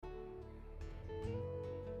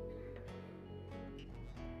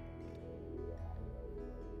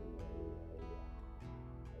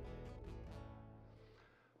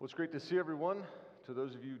Well, it's great to see everyone. To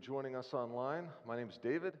those of you joining us online, my name is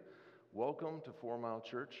David. Welcome to 4 Mile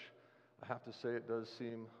Church. I have to say it does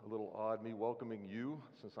seem a little odd me welcoming you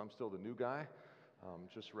since I'm still the new guy.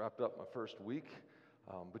 Just wrapped up my first week.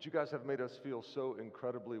 But you guys have made us feel so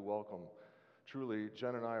incredibly welcome. Truly,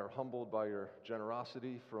 Jen and I are humbled by your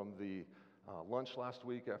generosity from the lunch last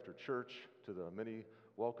week after church to the many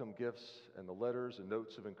welcome gifts and the letters and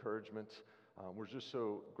notes of encouragement. We're just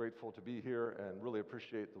so grateful to be here and really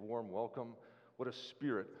appreciate the warm welcome. What a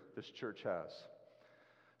spirit this church has.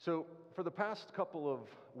 So for the past couple of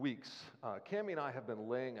weeks, Cammie and I have been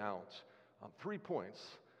laying out 3 points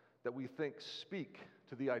that we think speak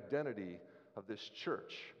to the identity of this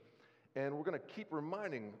church. And we're going to keep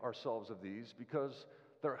reminding ourselves of these because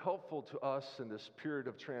they're helpful to us in this period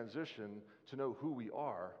of transition to know who we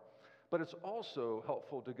are. But it's also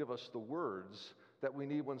helpful to give us the words that we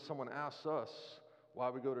need when someone asks us why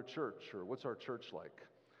we go to church or what's our church like.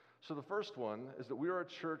 So the first one is that we are a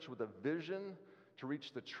church with a vision to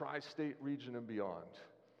reach the tri-state region and beyond,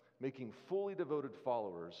 making fully devoted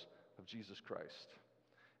followers of Jesus Christ.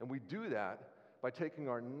 And we do that by taking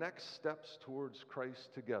our next steps towards Christ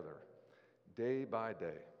together, day by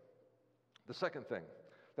day. The second thing,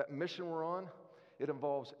 that mission we're on, it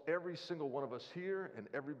involves every single one of us here and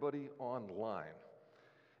everybody online.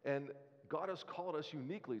 And God has called us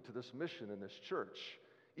uniquely to this mission in this church,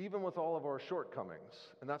 even with all of our shortcomings.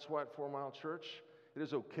 And that's why at 4 Mile Church, it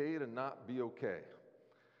is okay to not be okay.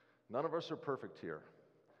 None of us are perfect here.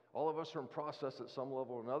 All of us are in process at some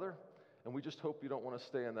level or another, and we just hope you don't want to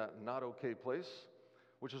stay in that not okay place,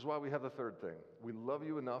 which is why we have the third thing. We love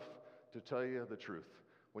you enough to tell you the truth.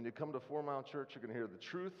 When you come to 4 Mile Church, you're going to hear the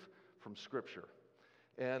truth from Scripture.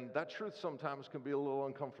 And that truth sometimes can be a little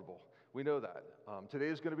uncomfortable. We know that. Today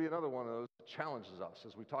is going to be another one of those that challenges us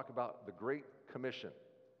as we talk about the Great Commission.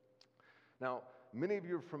 Now, many of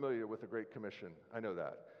you are familiar with the Great Commission. I know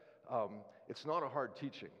that. It's not a hard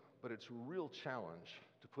teaching, but it's a real challenge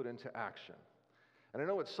to put into action. And I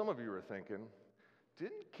know what some of you are thinking.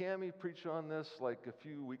 Didn't Cammie preach on this like a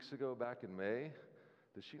few weeks ago back in May?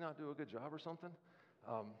 Did she not do a good job or something?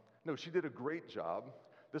 No, she did a great job.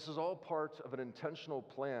 This is all part of an intentional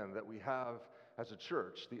plan that we have as a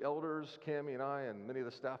church. The elders, Cammie and I, and many of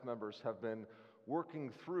the staff members have been working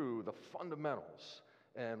through the fundamentals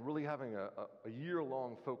and really having a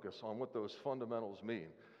year-long focus on what those fundamentals mean.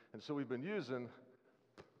 And so we've been using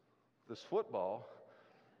this football.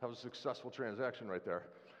 That was a successful transaction right there.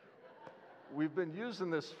 We've been using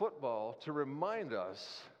this football to remind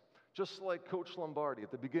us, just like Coach Lombardi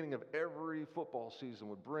at the beginning of every football season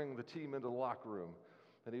would bring the team into the locker room,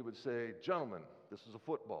 and he would say, "Gentlemen, this is a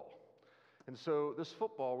football." And so this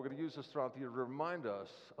football, we're going to use this throughout the year to remind us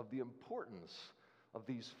of the importance of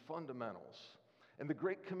these fundamentals. And the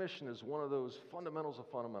Great Commission is one of those fundamentals of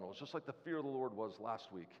fundamentals, just like the fear of the Lord was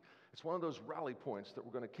last week. It's one of those rally points that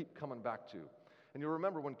we're going to keep coming back to. And you'll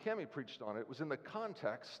remember when Cammie preached on it, it was in the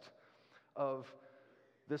context of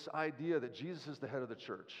this idea that Jesus is the head of the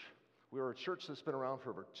church. We are a church that's been around for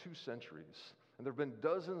over 2 centuries, and there have been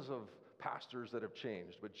dozens of pastors that have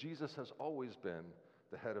changed, but Jesus has always been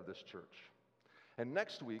the head of this church. And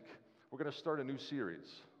next week, we're going to start a new series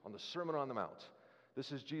on the Sermon on the Mount.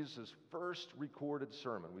 This is Jesus' first recorded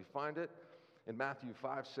sermon. We find it in Matthew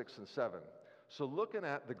 5, 6, and 7. So looking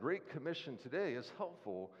at the Great Commission today is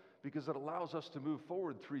helpful because it allows us to move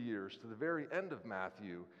forward 3 years to the very end of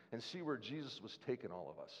Matthew and see where Jesus was taking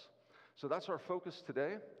all of us. So that's our focus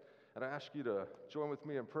today. And I ask you to join with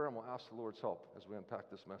me in prayer, and we'll ask the Lord's help as we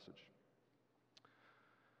unpack this message.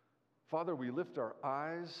 Father, we lift our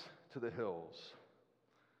eyes to the hills.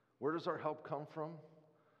 Where does our help come from?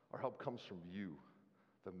 Our help comes from you,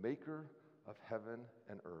 the maker of heaven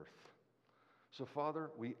and earth. So,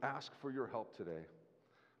 Father, we ask for your help today.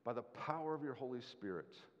 By the power of your Holy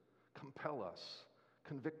Spirit, compel us,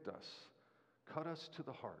 convict us, cut us to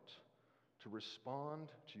the heart to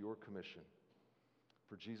respond to your commission.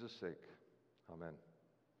 For Jesus' sake, amen.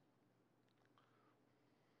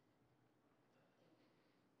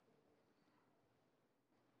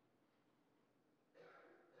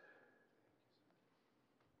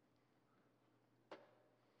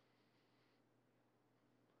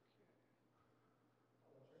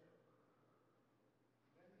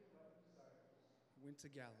 Went to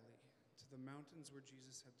Galilee, to the mountains where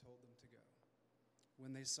Jesus had told them to go.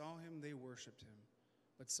 When they saw him, they worshipped him,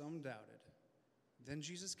 but some doubted. Then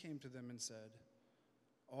Jesus came to them and said,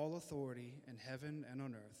 "All authority in heaven and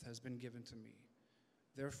on earth has been given to me.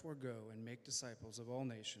 Therefore go and make disciples of all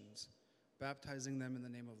nations, baptizing them in the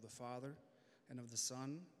name of the Father, and of the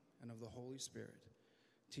Son, and of the Holy Spirit,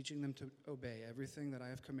 teaching them to obey everything that I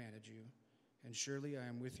have commanded you. and surely I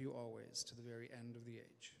am with you always to the very end of the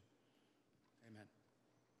age. Amen.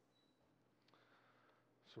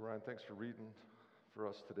 So Ryan, thanks for reading for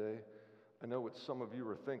us today. I know what some of you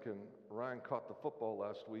are thinking. Ryan caught the football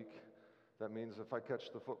last week. That means if I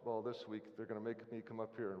catch the football this week, they're going to make me come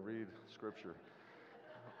up here and read Scripture.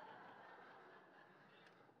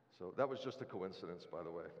 So that was just a coincidence, by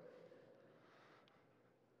the way.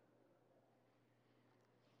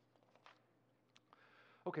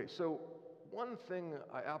 Okay, so one thing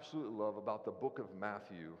I absolutely love about the book of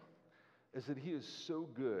Matthew is that he is so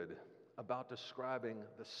good about describing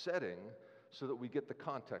the setting so that we get the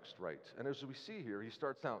context right. And as we see here, he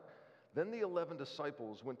starts out, then the 11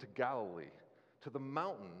 disciples went to Galilee, to the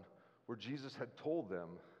mountain where Jesus had told them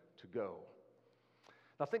to go.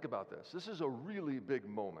 Now think about this. This is a really big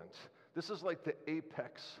moment. This is like the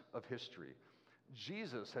apex of history.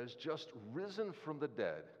 Jesus has just risen from the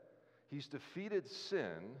dead. He's defeated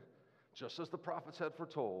sin, just as the prophets had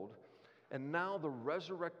foretold, and now the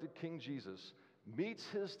resurrected King Jesus meets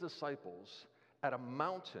his disciples at a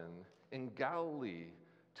mountain in Galilee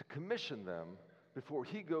to commission them before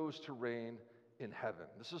he goes to reign in heaven.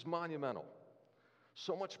 This is monumental.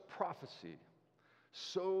 So much prophecy,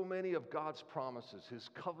 so many of God's promises, his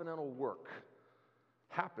covenantal work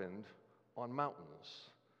happened on mountains.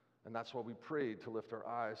 And that's why we prayed to lift our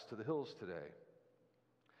eyes to the hills today.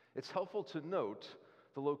 It's helpful to note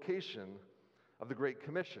the location of the Great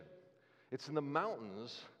Commission. It's in the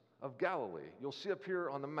mountains of Galilee. You'll see up here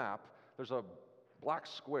on the map, there's a black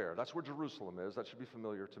square. That's where Jerusalem is. That should be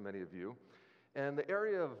familiar to many of you. And the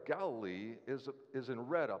area of Galilee is in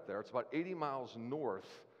red up there. It's about 80 miles north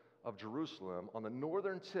of Jerusalem on the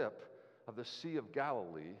northern tip of the Sea of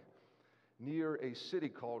Galilee near a city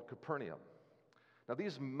called Capernaum. Now,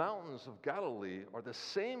 these mountains of Galilee are the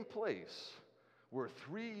same place where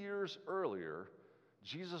 3 years earlier,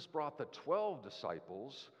 Jesus brought the 12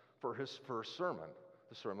 disciples for his first sermon,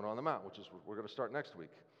 the Sermon on the Mount, which is what we're going to start next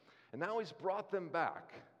week. And now he's brought them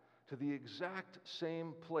back to the exact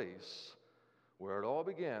same place where it all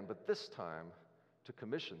began, but this time to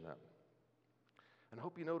commission them. And I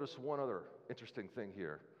hope you notice one other interesting thing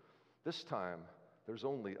here. This time, there's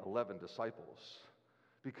only 11 disciples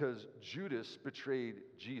because Judas betrayed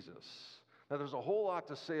Jesus. Now, there's a whole lot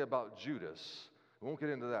to say about Judas. We won't get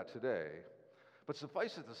into that today. But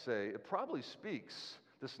suffice it to say, it probably speaks,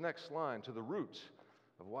 this next line, to the root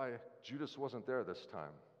of why Judas wasn't there this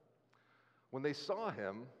time. When they saw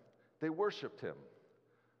him, they worshiped him,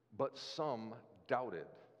 but some doubted.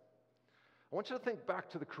 I want you to think back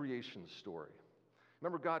to the creation story.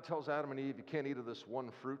 Remember, God tells Adam and Eve, you can't eat of this one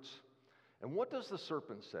fruit. And what does the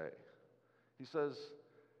serpent say? He says,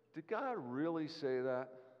 did God really say that?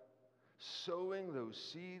 Sowing those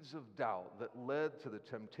seeds of doubt that led to the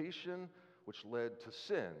temptation, which led to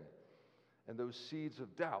sin. And those seeds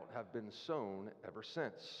of doubt have been sown ever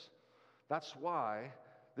since. That's why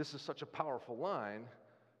this is such a powerful line,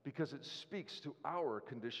 because it speaks to our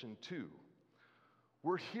condition too.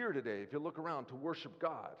 We're here today, if you look around, to worship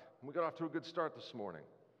God. And we got off to a good start this morning.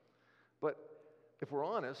 But if we're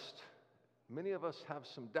honest, many of us have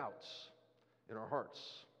some doubts in our hearts.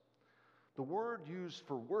 The word used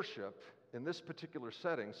for worship in this particular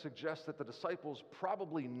setting suggests that the disciples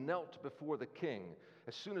probably knelt before the king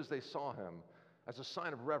as soon as they saw him as a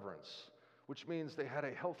sign of reverence, which means they had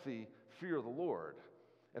a healthy fear of the Lord,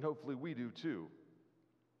 and hopefully we do too.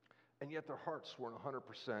 And yet their hearts weren't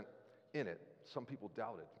 100% in it. Some people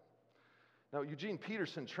doubted. Now, Eugene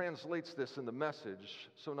Peterson translates this in the Message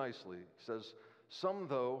so nicely. He says, some,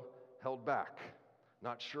 though, held back,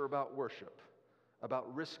 not sure about worship,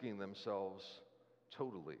 about risking themselves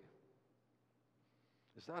totally.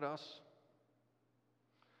 Is that us?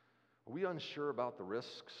 Are we unsure about the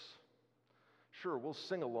risks? Sure, we'll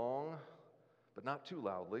sing along, but not too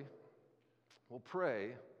loudly. We'll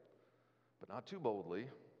pray, but not too boldly.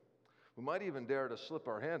 We might even dare to slip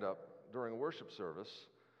our hand up during a worship service,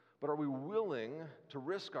 but are we willing to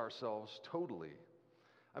risk ourselves totally?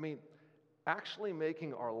 I mean, actually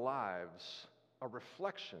making our lives a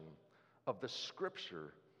reflection of the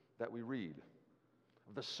scripture that we read,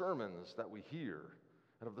 of the sermons that we hear,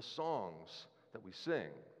 and of the songs that we sing.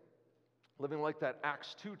 Living like that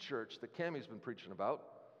Acts 2 church that Cammie's been preaching about,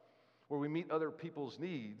 where we meet other people's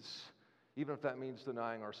needs, even if that means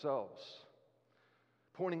denying ourselves.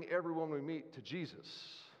 Pointing everyone we meet to Jesus.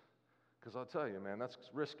 Because I'll tell you, man, that's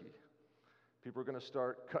risky. People are going to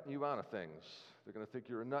start cutting you out of things. They're going to think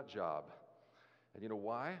you're a nut job. And you know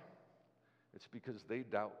why? It's because they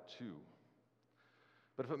doubt too.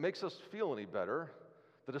 But if it makes us feel any better,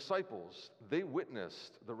 The disciples, they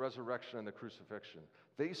witnessed the resurrection and the crucifixion.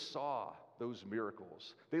 They saw those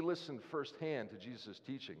miracles. They listened firsthand to Jesus'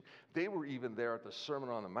 teaching. They were even there at the Sermon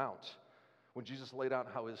on the Mount when Jesus laid out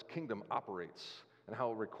how his kingdom operates and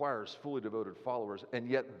how it requires fully devoted followers, and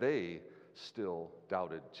yet they still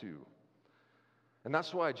doubted too. And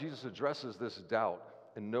that's why Jesus addresses this doubt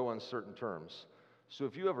in no uncertain terms. So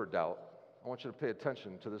if you ever doubt, I want you to pay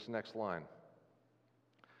attention to this next line.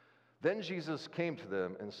 Then Jesus came to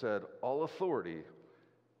them and said, "All authority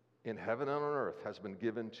in heaven and on earth has been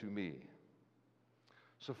given to me."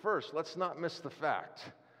 So first, let's not miss the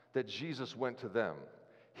fact that Jesus went to them.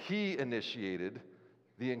 He initiated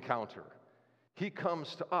the encounter. He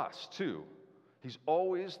comes to us too. He's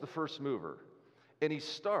always the first mover. And he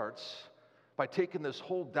starts by taking this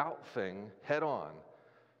whole doubt thing head on,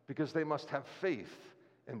 because they must have faith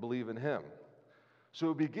and believe in him.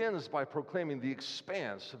 So it begins by proclaiming the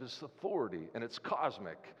expanse of his authority, and it's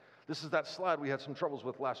cosmic. This is that slide we had some troubles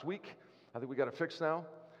with last week. I think we got it fixed now.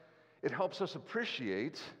 It helps us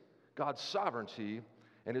appreciate God's sovereignty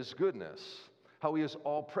and his goodness, how he is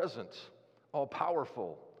all-present,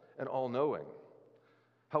 all-powerful, and all-knowing,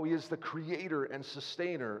 how he is the creator and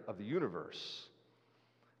sustainer of the universe,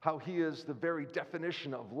 how he is the very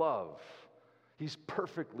definition of love. He's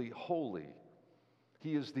perfectly holy.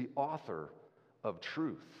 He is the author of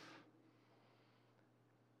truth.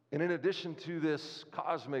 And in addition to this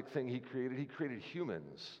cosmic thing he created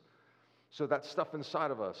humans. So that stuff inside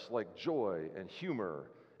of us, like joy and humor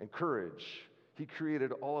and courage, he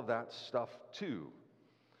created all of that stuff too.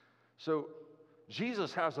 So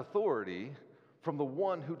Jesus has authority from the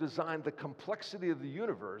one who designed the complexity of the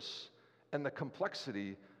universe and the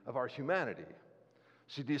complexity of our humanity.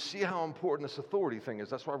 So do you see how important this authority thing is?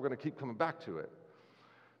 That's why we're going to keep coming back to it.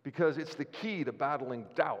 Because it's the key to battling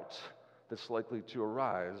doubt that's likely to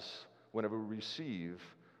arise whenever we receive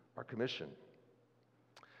our commission.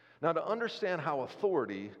 Now, to understand how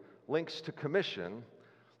authority links to commission,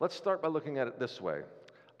 let's start by looking at it this way.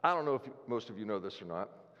 I don't know if most of you know this or not,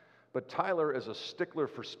 but Tyler is a stickler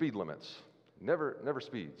for speed limits. Never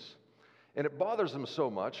speeds. And it bothers him so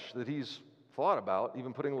much that he's thought about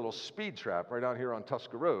even putting a little speed trap right out here on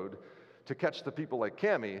Tuska Road to catch the people like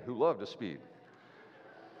Cammie who love to speed.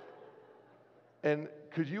 And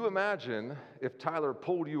could you imagine if Tyler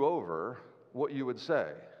pulled you over, what you would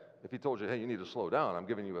say? If he told you, hey, you need to slow down, I'm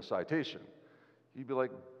giving you a citation. You'd be like,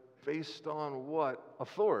 based on what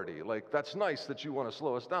authority? Like, that's nice that you want to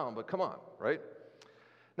slow us down, but come on, right?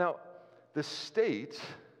 Now, the state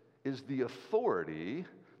is the authority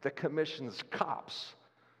that commissions cops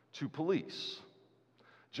to police,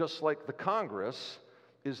 just like the Congress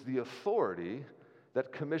is the authority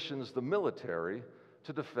that commissions the military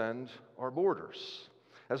to defend our borders.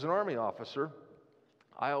 As an Army officer,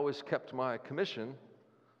 I always kept my commission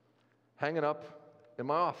hanging up in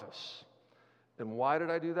my office. And why did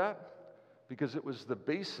I do that? Because it was the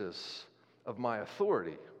basis of my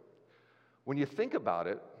authority. When you think about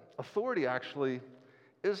it, authority actually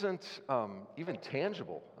isn't even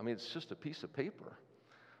tangible. I mean, it's just a piece of paper.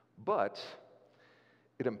 But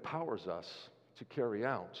it empowers us to carry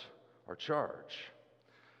out our charge.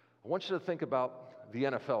 I want you to think about the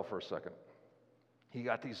NFL for a second. You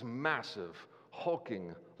got these massive,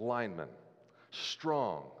 hulking linemen,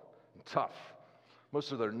 strong and tough.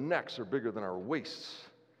 Most of their necks are bigger than our waists.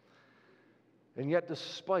 And yet,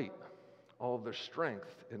 despite all of their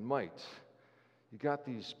strength and might, you got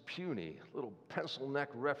these puny little pencil-neck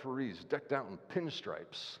referees decked out in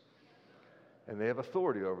pinstripes. And they have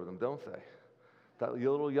authority over them, don't they? That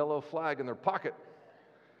little yellow flag in their pocket,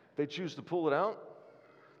 they choose to pull it out,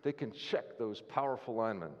 they can check those powerful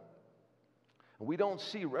linemen. And we don't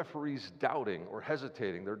see referees doubting or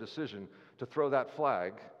hesitating their decision to throw that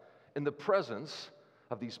flag in the presence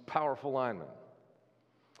of these powerful linemen,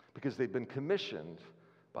 because they've been commissioned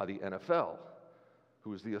by the NFL,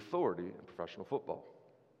 who is the authority in professional football.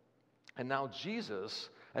 And now Jesus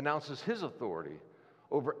announces his authority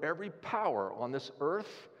over every power on this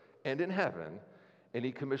earth and in heaven, and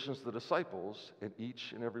he commissions the disciples in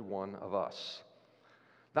each and every one of us.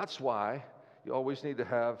 That's why you always need to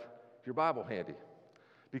have your Bible handy,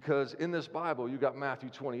 because in this Bible you got Matthew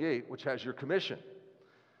 28, which has your commission,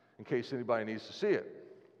 in case anybody needs to see it.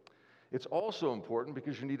 It's also important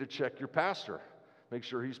because you need to check your pastor, make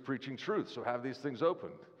sure he's preaching truth, so have these things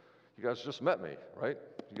open. You guys just met me, right?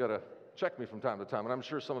 You got to check me from time to time, and I'm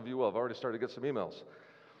sure some of you will. I've already started to get some emails.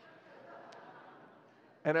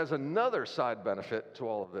 And as another side benefit to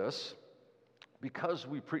all of this, because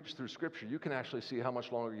we preach through Scripture, you can actually see how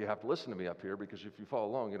much longer you have to listen to me up here, because if you follow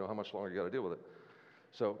along, you know how much longer you got to deal with it.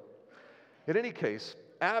 So, in any case,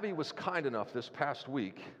 Abby was kind enough this past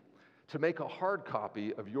week to make a hard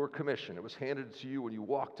copy of your commission. It was handed to you when you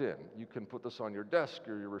walked in. You can put this on your desk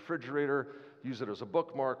or your refrigerator, use it as a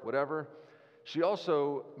bookmark, whatever. She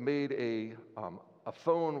also made a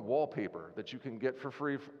phone wallpaper that you can get for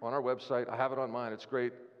free on our website. I have it on mine. It's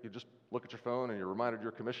great. You just look at your phone and you're reminded of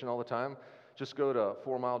your commission all the time. Just go to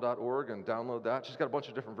 4mile.org and download that. She's got a bunch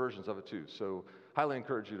of different versions of it too, so highly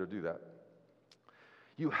encourage you to do that.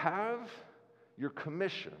 You have your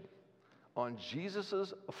commission on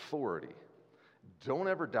Jesus' authority. Don't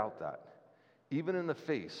ever doubt that, even in the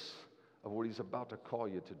face of what he's about to call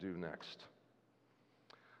you to do next.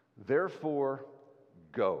 Therefore,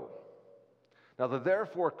 go. Now, the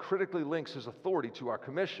therefore critically links his authority to our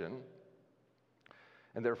commission,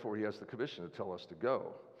 and therefore he has the commission to tell us to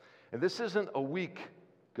go. And this isn't a weak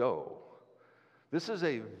go. This is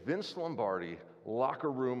a Vince Lombardi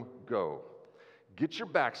locker room go. Get your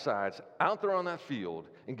backsides out there on that field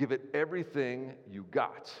and give it everything you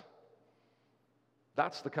got.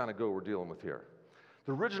 That's the kind of go we're dealing with here.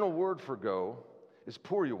 The original word for go is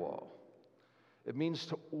poruo. It means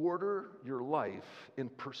to order your life in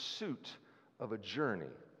pursuit of a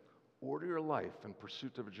journey. Order your life in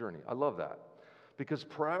pursuit of a journey. I love that, because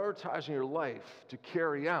prioritizing your life to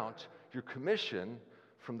carry out your commission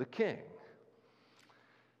from the King.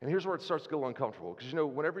 And here's where it starts to get a little uncomfortable, because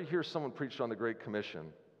whenever you hear someone preach on the Great Commission,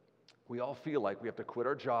 we all feel like we have to quit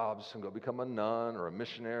our jobs and go become a nun or a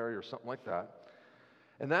missionary or something like that.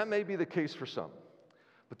 And that may be the case for some.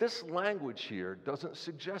 But this language here doesn't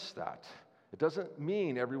suggest that. It doesn't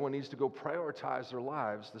mean everyone needs to go prioritize their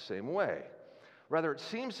lives the same way. Rather, it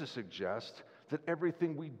seems to suggest that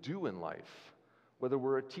everything we do in life, whether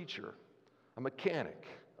we're a teacher, a mechanic,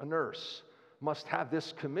 a nurse, must have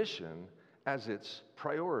this commission as its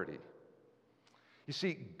priority. You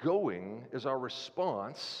see, going is our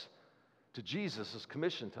response to Jesus'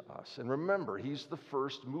 commission to us. And remember, he's the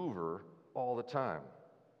first mover all the time.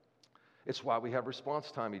 It's why we have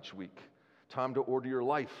response time each week, time to order your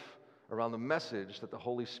life around the message that the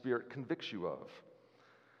Holy Spirit convicts you of.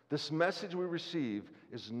 This message we receive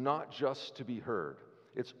is not just to be heard,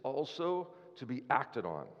 it's also to be acted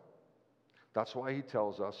on. That's why he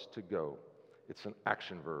tells us to go. It's an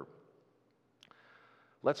action verb.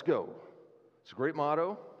 Let's go. It's a great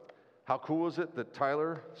motto. How cool is it that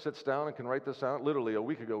Tyler sits down and can write this out? Literally, a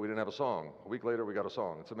week ago, we didn't have a song. A week later, we got a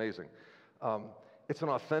song. It's amazing. It's an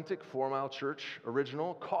authentic 4 Mile Church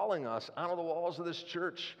original, calling us out of the walls of this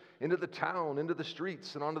church, into the town, into the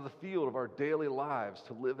streets, and onto the field of our daily lives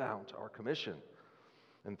to live out our commission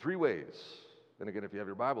in 3 ways. And again, if you have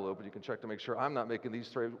your Bible open, you can check to make sure I'm not making these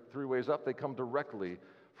three ways up. They come directly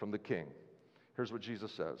from the King. Here's what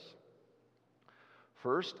Jesus says.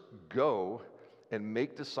 First, go and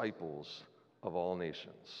make disciples of all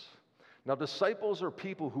nations. Now, disciples are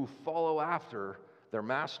people who follow after their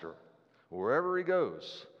master wherever he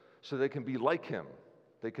goes, so they can be like him.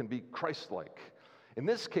 They can be Christ-like. In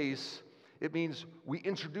this case, it means we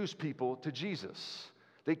introduce people to Jesus.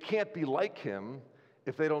 They can't be like him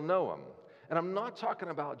if they don't know him. And I'm not talking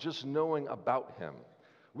about just knowing about him.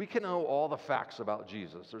 We can know all the facts about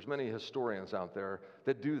Jesus. There's many historians out there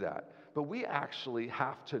that do that. But we actually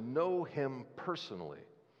have to know him personally.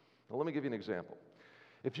 Now, let me give you an example.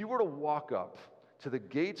 If you were to walk up to the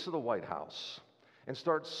gates of the White House and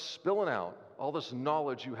start spilling out all this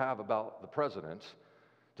knowledge you have about the president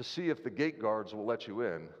to see if the gate guards will let you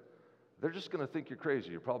in, they're just going to think you're crazy.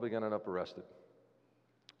 You're probably going to end up arrested.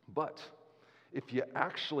 But if you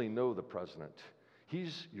actually know the president,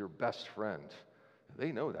 he's your best friend.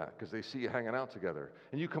 They know that because they see you hanging out together.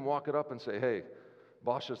 And you can walk it up and say, hey,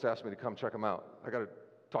 boss just asked me to come check him out. I got to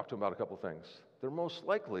talk to him about a couple things. They're most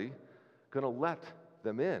likely going to let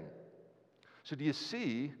them in. So do you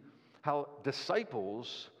see how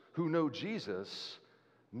disciples who know Jesus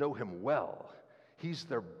know him well? He's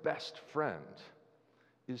their best friend.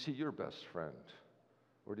 Is he your best friend?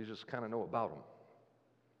 Or do you just kind of know about him?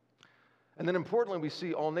 And then importantly, we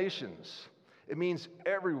see all nations. It means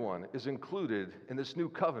everyone is included in this new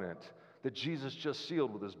covenant that Jesus just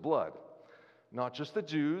sealed with his blood. Not just the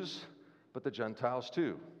Jews, but the Gentiles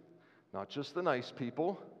too. Not just the nice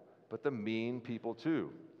people, but the mean people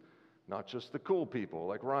too. Not just the cool people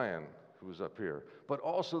like Ryan, who's up here, but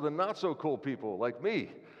also the not so cool people like me.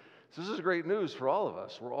 So this is great news for all of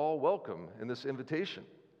us. We're all welcome in this invitation.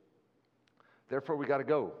 Therefore, we got to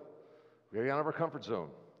go. We got to get out of our comfort zone,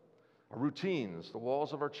 our routines, the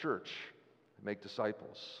walls of our church, and make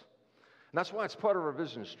disciples. And that's why it's part of our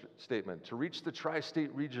vision statement, to reach the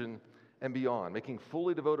tri-state region and beyond, making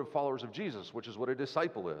fully devoted followers of Jesus, which is what a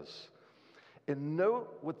disciple is. And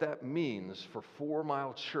note what that means for 4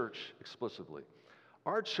 Mile Church explicitly.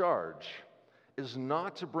 Our charge is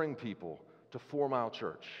not to bring people to 4 Mile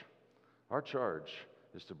Church. Our charge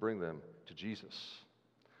is to bring them to Jesus.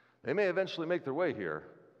 They may eventually make their way here,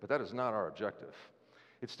 but that is not our objective.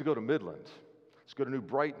 It's to go to Midland. It's to go to New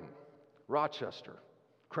Brighton, Rochester,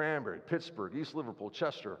 Cranberry, Pittsburgh, East Liverpool,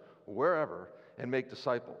 Chester, wherever, and make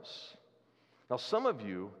disciples. Now, some of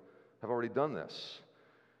you have already done this.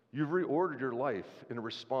 You've reordered your life in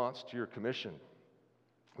response to your commission.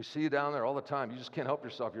 We see you down there all the time. You just can't help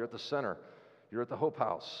yourself. You're at the center. You're at the Hope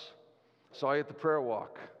House. Saw you at the prayer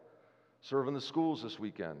walk, serving the schools this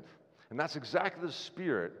weekend. And that's exactly the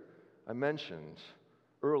spirit I mentioned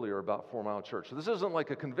earlier about 4 Mile Church. So this isn't like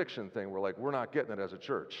a conviction thing where like we're not getting it as a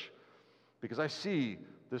church. Because I see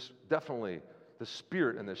this definitely the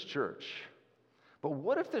spirit in this church. But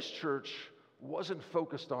what if this church wasn't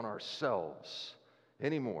focused on ourselves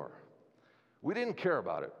anymore? We didn't care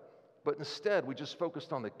about it, but instead we just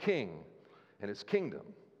focused on the King and his kingdom.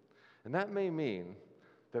 And that may mean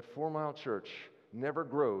that 4 Mile Church never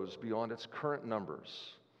grows beyond its current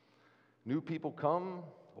numbers. New people come,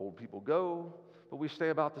 old people go, but we stay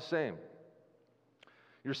about the same.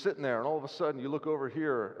 You're sitting there, and all of a sudden you look over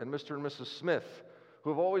here, and Mr. and Mrs. Smith, who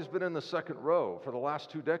have always been in the second row for the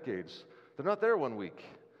last 2 decades, they're not there one week.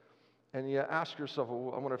 And you ask yourself,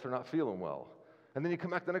 well, I wonder if they're not feeling well. And then you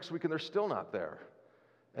come back the next week, and they're still not there.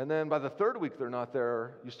 And then by the 3rd week they're not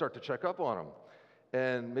there, you start to check up on them.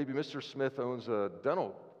 And maybe Mr. Smith owns a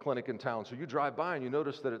dental clinic in town, so you drive by and you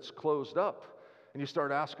notice that it's closed up. And you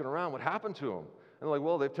start asking around, what happened to them? And they're like,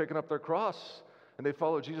 well, they've taken up their cross, and they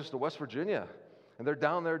followed Jesus to West Virginia. And they're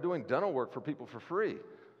down there doing dental work for people for free.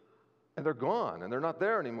 And they're gone, and they're not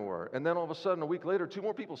there anymore. And then all of a sudden, a week later, 2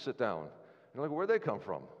 more people sit down. And they're like, where'd they come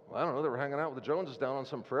from? Well, I don't know, they were hanging out with the Joneses down on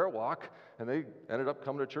some prayer walk, and they ended up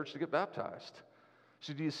coming to church to get baptized.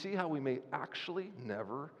 So do you see how we may actually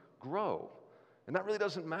never grow? And that really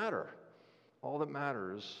doesn't matter. All that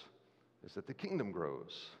matters is that the kingdom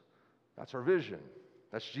grows. That's our vision.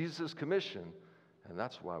 That's Jesus' commission, and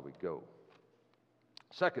that's why we go.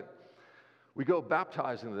 Second, we go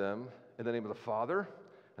baptizing them in the name of the Father,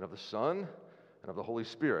 and of the Son, and of the Holy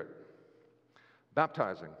Spirit.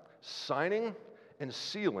 Baptizing, signing and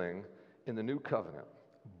sealing in the new covenant.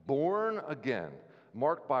 Born again,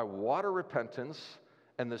 marked by water repentance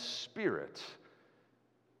and the Spirit,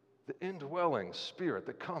 the indwelling Spirit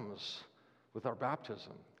that comes with our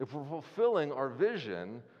baptism. If we're fulfilling our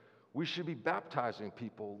vision, we should be baptizing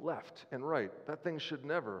people left and right. That thing should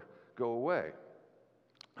never go away.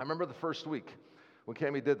 I remember the first week when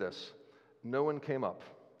Cammie did this, no one came up.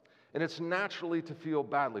 And it's naturally to feel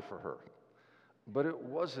badly for her. But it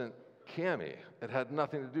wasn't Cammie. It had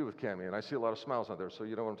nothing to do with Cammie. And I see a lot of smiles out there, so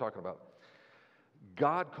you know what I'm talking about.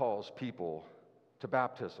 God calls people to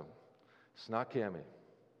baptism. It's not Cammie.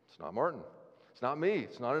 It's not Martin. It's not me.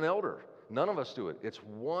 It's not an elder. None of us do it. It's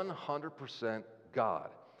 100% God.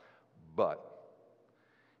 But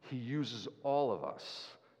he uses all of us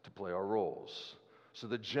to play our roles. So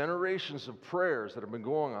the generations of prayers that have been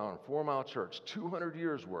going on in 4 Mile Church, 200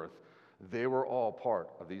 years worth, they were all part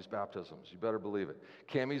of these baptisms. You better believe it.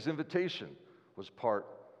 Cammie's invitation was part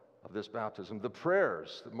of this baptism. The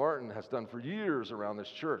prayers that Martin has done for years around this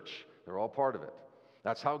church, they're all part of it.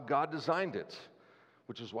 That's how God designed it,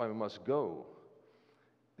 which is why we must go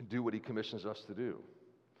and do what he commissions us to do.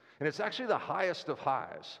 And it's actually the highest of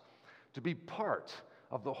highs to be part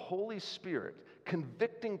of the Holy Spirit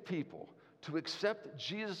convicting people to accept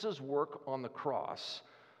Jesus' work on the cross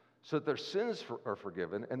so that their sins are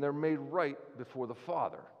forgiven and they're made right before the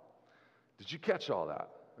Father. Did you catch all that?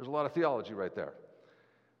 There's a lot of theology right there.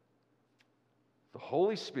 The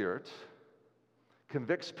Holy Spirit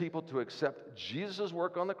convicts people to accept Jesus'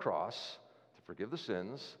 work on the cross to forgive the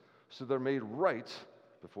sins so they're made right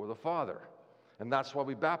before the Father. And that's why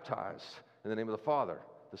we baptize in the name of the Father,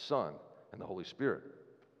 the Son, and the Holy Spirit.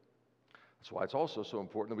 That's why it's also so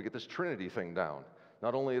important that we get this Trinity thing down.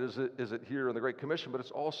 Not only is it here in the Great Commission, but it's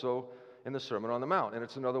also in the Sermon on the Mount. And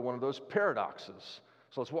it's another one of those paradoxes.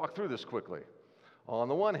 So let's walk through this quickly. On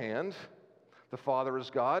the one hand, the Father is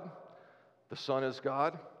God, the Son is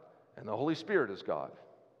God, and the Holy Spirit is God.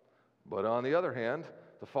 But on the other hand,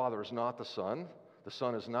 the Father is not the Son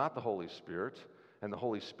is not the Holy Spirit, and the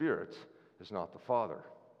Holy Spirit is not the Father.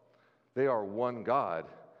 They are one God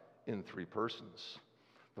in 3 persons.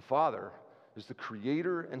 The Father is the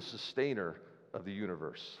creator and sustainer of the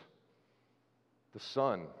universe. The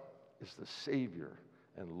Son is the Savior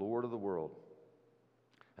and Lord of the world.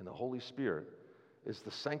 And the Holy Spirit is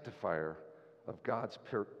the sanctifier of God's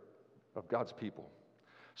people.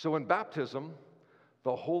 So in baptism,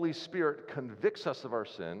 the Holy Spirit convicts us of our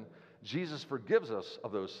sin Jesus forgives us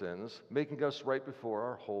of those sins, making us right before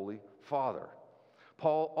our Holy Father.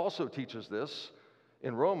 Paul also teaches this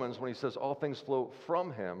in Romans when he says all things flow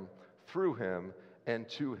from him, through him, and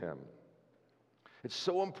to him. It's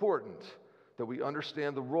so important that we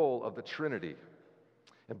understand the role of the Trinity.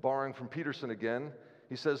 And borrowing from Peterson again,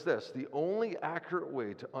 he says this: the only accurate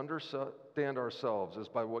way to understand ourselves is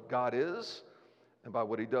by what God is and by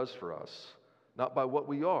what he does for us, not by what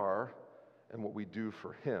we are and what we do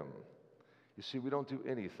for him. You see, we don't do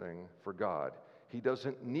anything for God. He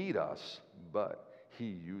doesn't need us, but he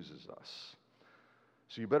uses us.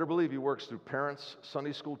 So you better believe he works through parents,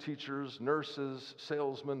 Sunday school teachers, nurses,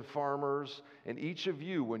 salesmen, farmers, and each of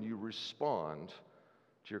you when you respond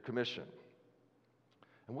to your commission.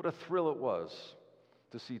 And what a thrill it was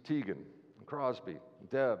to see Tegan and Crosby and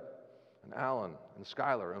Deb and Alan and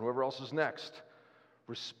Skylar and whoever else is next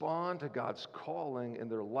respond to God's calling in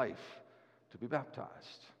their life to be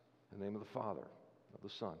baptized in the name of the Father, of the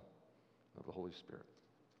Son, and of the Holy Spirit.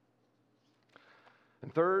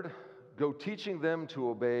 And third, go teaching them to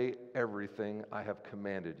obey everything I have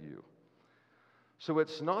commanded you. So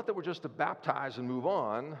it's not that we're just to baptize and move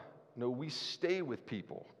on. No, we stay with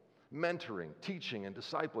people, mentoring, teaching, and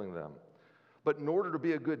discipling them. But in order to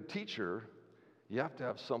be a good teacher, you have to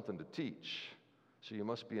have something to teach. So you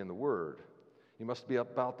must be in the Word. You must be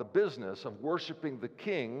about the business of worshiping the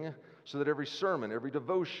King so that every sermon, every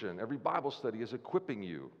devotion, every Bible study is equipping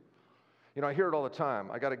you. You know, I hear it all the time.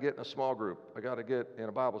 I got to get in a small group. I got to get in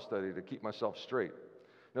a Bible study to keep myself straight.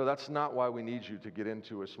 No, that's not why we need you to get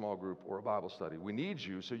into a small group or a Bible study. We need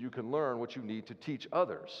you so you can learn what you need to teach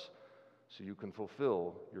others, so you can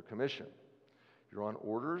fulfill your commission. You're on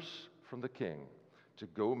orders from the King to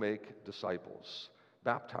go make disciples,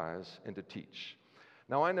 baptize, and to teach.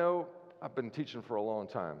 Now, I know I've been teaching for a long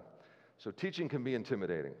time, so teaching can be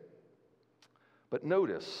intimidating. But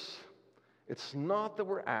notice, it's not that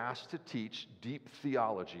we're asked to teach deep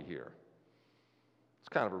theology here. It's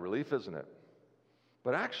kind of a relief, isn't it?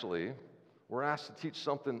 But actually, we're asked to teach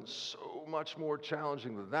something so much more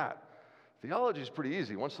challenging than that. Theology is pretty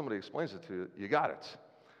easy. Once somebody explains it to you, you got it.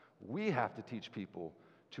 We have to teach people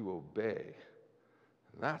to obey.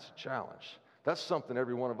 And that's a challenge. That's something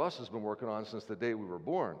every one of us has been working on since the day we were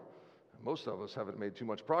born. Most of us haven't made too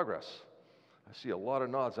much progress. I see a lot of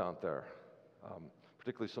nods out there.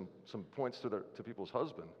 Particularly some points to people's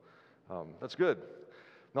husband. That's good.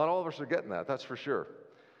 Not all of us are getting that, that's for sure.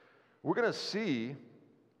 We're going to see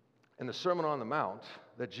in the Sermon on the Mount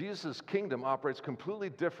that Jesus' kingdom operates completely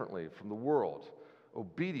differently from the world.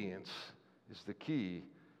 Obedience is the key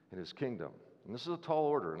in his kingdom. And this is a tall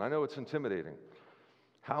order, and I know it's intimidating.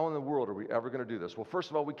 How in the world are we ever going to do this? Well,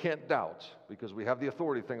 first of all, we can't doubt because we have the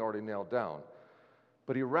authority thing already nailed down.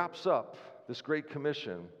 But he wraps up this great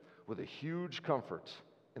commission with a huge comfort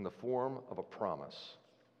in the form of a promise.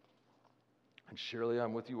 And surely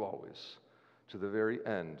I'm with you always, to the very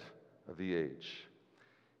end of the age.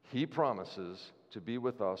 He promises to be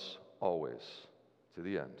with us always, to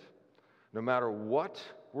the end. No matter what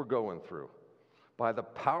we're going through, by the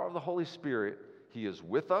power of the Holy Spirit, he is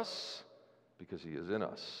with us because he is in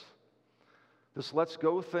us. This let's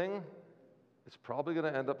go thing, it's probably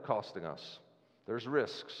going to end up costing us. There's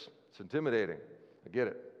risks. It's intimidating. I get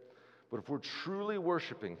it. But if we're truly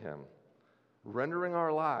worshiping him, rendering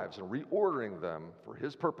our lives and reordering them for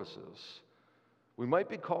his purposes, we might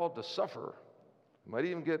be called to suffer. We might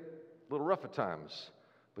even get a little rough at times,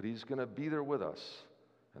 but he's going to be there with us.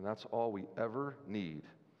 And that's all we ever need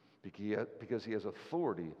because he has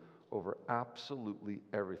authority over absolutely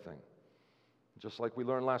everything. Just like we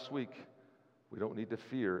learned last week, we don't need to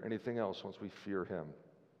fear anything else once we fear him,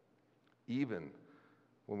 even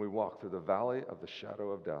when we walk through the valley of the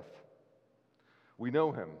shadow of death. We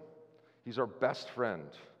know him. He's our best friend.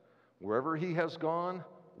 Wherever he has gone,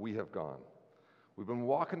 we have gone. We've been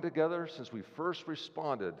walking together since we first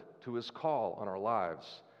responded to his call on our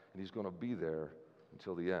lives, and he's going to be there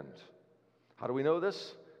until the end. How do we know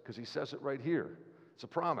this? Because he says it right here. It's a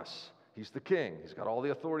promise. He's the king. He's got all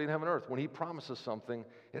the authority in heaven and earth. When he promises something,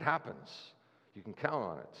 it happens. You can count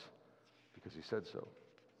on it because he said so.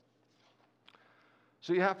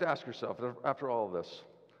 So you have to ask yourself, after all of this,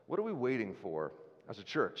 what are we waiting for as a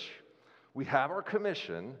church? We have our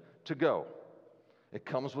commission to go. It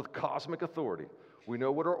comes with cosmic authority. We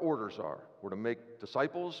know what our orders are. We're to make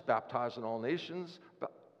disciples, baptize in all nations,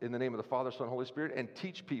 in the name of the Father, Son, Holy Spirit, and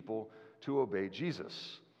teach people to obey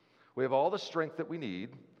Jesus. We have all the strength that we need.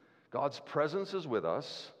 God's presence is with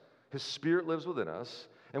us. His Spirit lives within us.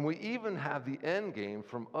 And we even have the end game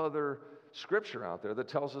from other scripture out there that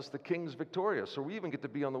tells us the king's victorious. So we even get to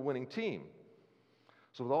be on the winning team.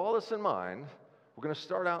 So with all this in mind, we're We're going to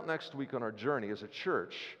start out next week on our journey as a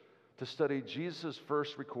church to study Jesus'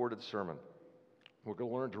 first recorded sermon. We're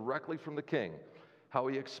going to learn directly from the King how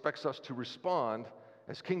he expects us to respond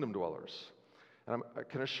as kingdom dwellers. And I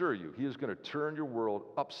can assure you, he is going to turn your world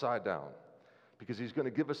upside down because he's going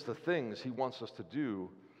to give us the things he wants us to do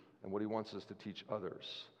and what he wants us to teach others.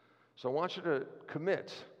 So I want you to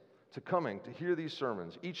commit to coming to hear these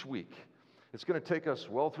sermons each week. It's going to take us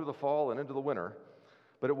well through the fall and into the winter,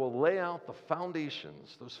 but it will lay out the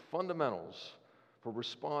foundations, those fundamentals for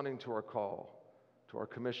responding to our call, to our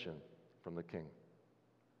commission from the King.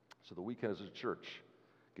 So the weekend as a church,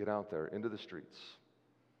 get out there into the streets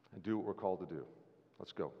and do what we're called to do.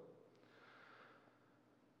 Let's go.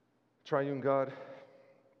 Triune God,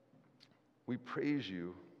 we praise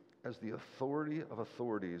you as the authority of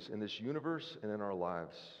authorities in this universe and in our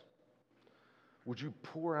lives. Would you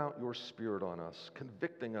pour out your Spirit on us,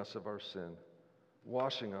 convicting us of our sin,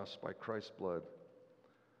 washing us by Christ's blood,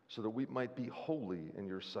 so that we might be holy in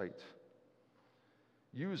your sight.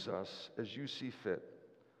 Use us as you see fit,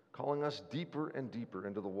 calling us deeper and deeper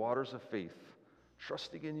into the waters of faith,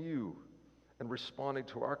 trusting in you and responding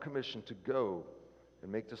to our commission to go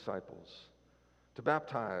and make disciples, to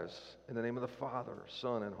baptize in the name of the Father,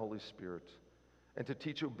 Son, and Holy Spirit, and to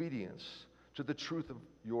teach obedience to the truth of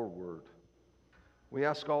your word. We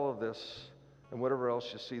ask all of this and whatever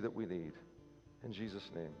else you see that we need. In Jesus'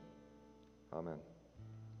 name, amen.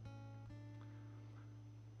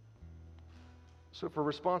 So for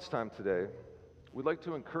response time today, we'd like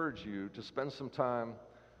to encourage you to spend some time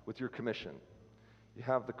with your commission. You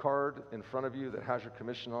have the card in front of you that has your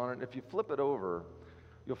commission on it. And if you flip it over,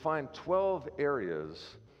 you'll find 12 areas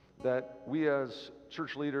that we as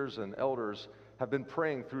church leaders and elders have been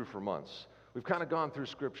praying through for months. We've kind of gone through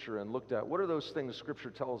Scripture and looked at what are those things Scripture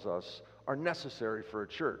tells us are necessary for a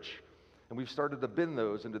church. And we've started to bin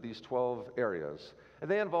those into these 12 areas. And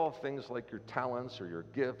they involve things like your talents or your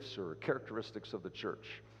gifts or characteristics of the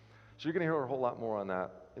church. So you're going to hear a whole lot more on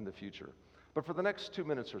that in the future. But for the next 2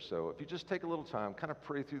 minutes or so, if you just take a little time, kind of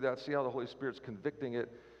pray through that, see how the Holy Spirit's convicting it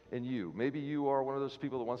in you. Maybe you are one of those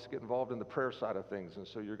people that wants to get involved in the prayer side of things, and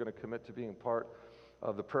so you're going to commit to being part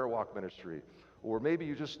of the prayer walk ministry. Or maybe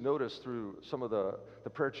you just notice through some of the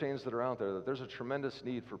prayer chains that are out there that there's a tremendous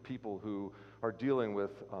need for people who are dealing with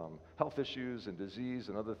health issues and disease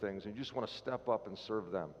and other things, and you just want to step up and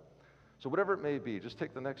serve them. So whatever it may be, just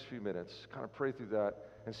take the next few minutes, kind of pray through that,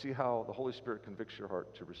 and see how the Holy Spirit convicts your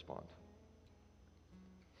heart to respond.